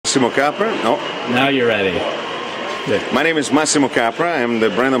Massimo Capra. No. Now you're ready. My name is Massimo Capra. I'm the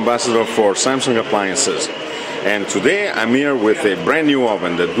brand ambassador for Samsung Appliances. And today I'm here with a brand new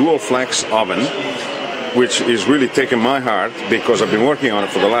oven, the Dual Flex oven, which is really taking my heart because I've been working on it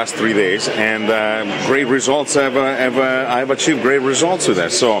for the last 3 days, and great results. I've achieved great results with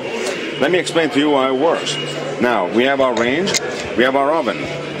that. So let me explain to you how it works. Now we have our range, we have our oven.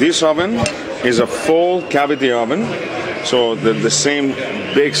 This oven is a full cavity oven, so the same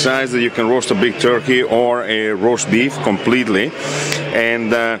big size that you can roast a big turkey or a roast beef completely. And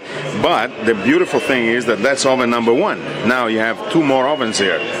but the beautiful thing is that that's oven number one. Now you have two more ovens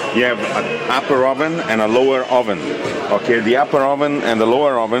here. You have an upper oven and a lower oven. Okay, the upper oven and the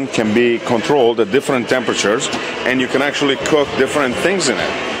lower oven can be controlled at different temperatures, and you can actually cook different things in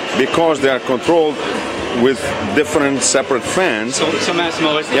it because they are controlled with different separate fans. So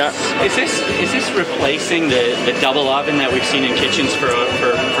Massimo, is this replacing the double oven that we've seen in kitchens for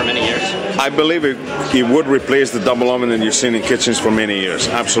many years? I believe it would replace the double oven that you've seen in kitchens for many years.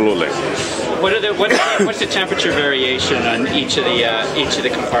 Absolutely. What's the temperature variation on each of the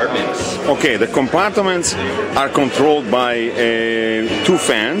compartments? Okay, the compartments are controlled by two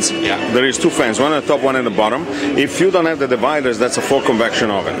fans. Yeah. There is two fans, one at the top, one at the bottom. If you don't have the dividers, that's a full convection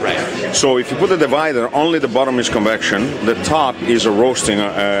oven. Right. So if you put the divider, only the bottom is convection. The top is a roasting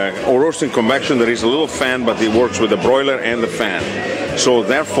convection. There is a little fan, but it works with the broiler and the fan. So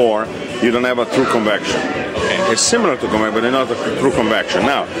therefore, you don't have a true convection. It's similar to convection, but not a true convection.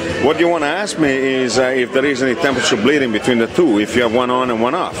 Now, what you want to ask me is if there is any temperature bleeding between the two, if you have one on and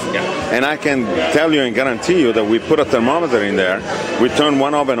one off. Yeah. And I can tell you and guarantee you that we put a thermometer in there. We turn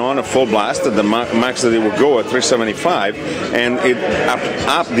one oven on at full blast at the max that it would go at 375, and it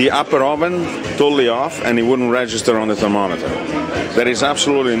up the upper oven totally off, and it wouldn't register on the thermometer. There is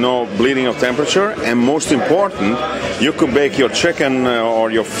absolutely no bleeding of temperature, and most important, you could bake your chicken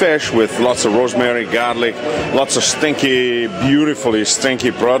or your fish with lots of rosemary, garlic, lots of stinky, beautifully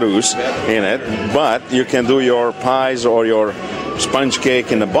stinky produce in it, but you can do your pies or your sponge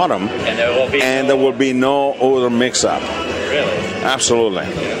cake in the bottom, and there will be no other mix-up. Really? Absolutely.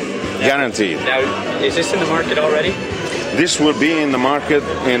 Guaranteed. Now, is this in the market already? This will be in the market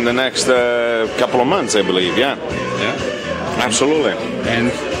in the next couple of months, I believe, yeah. Yeah. Absolutely.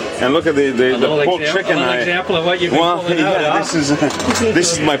 And look at the pulled chicken. A little example of what you've been pulling out. Yeah,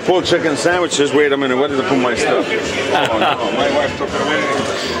 this is my pulled chicken sandwiches. Wait a minute, where did I put my stuff? Oh no, my wife took it away.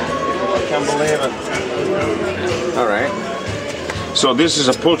 I can't believe it. All right. So this is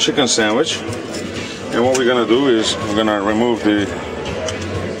a pulled chicken sandwich, and what we're gonna do is we're gonna remove the.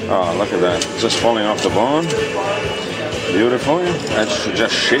 Oh, look at that! Just falling off the bone. Beautiful. I should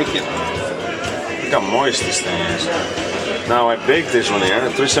just shake it. Look how moist this thing is. Now I baked this one here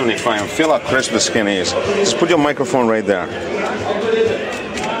at 375. Feel how crisp the skin is. Just put your microphone right there.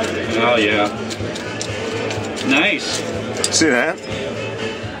 Oh yeah. Nice. See that?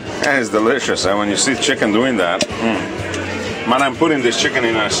 That is delicious. When you see chicken doing that. Man, I'm putting this chicken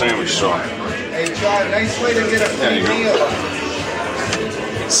in a sandwich, so. Hey John, nice way to get a free meal.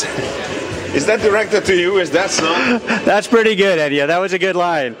 Is that directed to you? Is that so? That's pretty good, Eddie. That was a good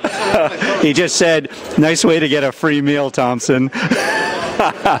line. He just said, nice way to get a free meal, Thompson.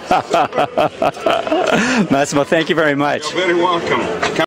 Massimo, thank you very much. You're very welcome.